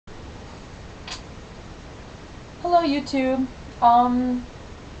Hello YouTube.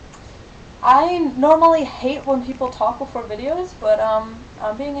 I normally hate when people talk before videos, but I'm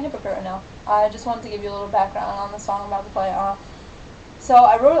being a hypocrite right now. I just wanted to give you a little background on the song I'm about to play. So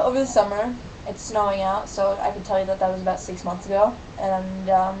I wrote it over the summer. It's snowing out, so I can tell you that that was about 6 months ago, and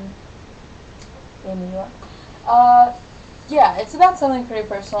in New York. Yeah, it's about something pretty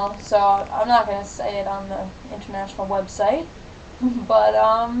personal, so I'm not gonna say it on the international website, but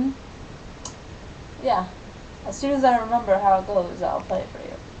yeah. As soon as I remember how it goes, I'll play it for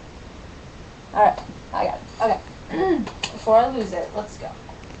you. Alright, I got it. Okay. Before I lose it, let's go.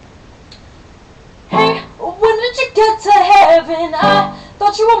 Hey, when did you get to heaven? I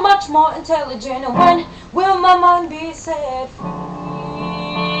thought you were much more intelligent. And when will my mind be set free?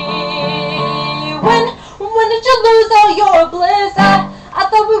 When did you lose all your bliss? I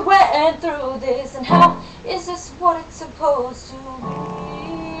thought we went through this. And how is this what it's supposed to be?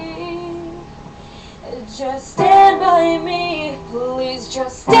 Just stand by me, please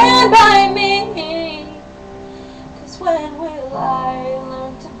just stand by me. 'Cause when will I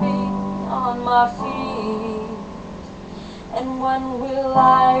learn to be on my feet? And when will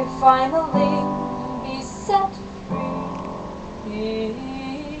I finally be set free?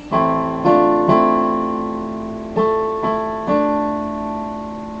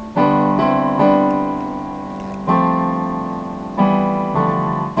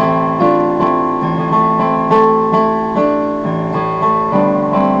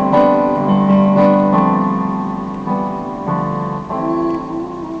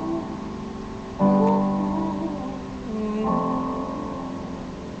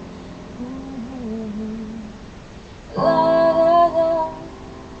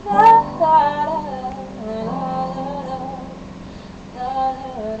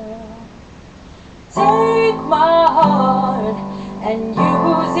 Take my heart and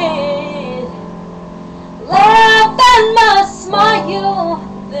use it. Laugh at my smile,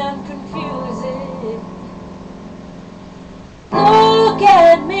 then confuse it. Look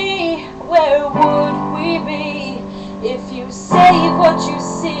at me, where would we be if you save what you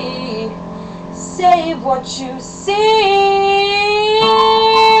see? Save what you see.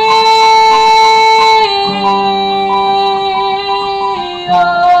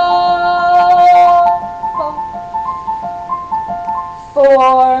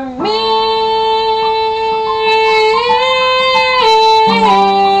 For me,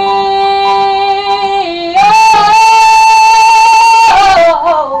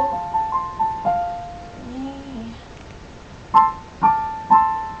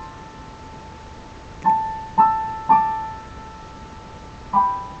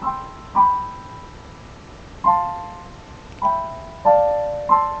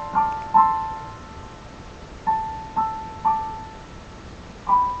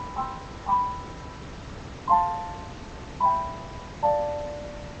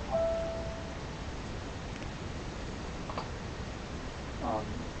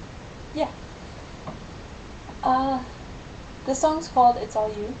 yeah. The song's called It's All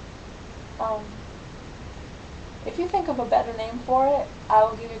You. If you think of a better name for it, I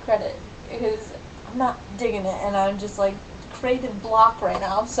will give you credit, because I'm not digging it, and I'm just like creative block right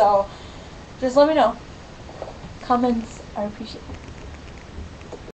now, so just let me know. Comments are appreciated.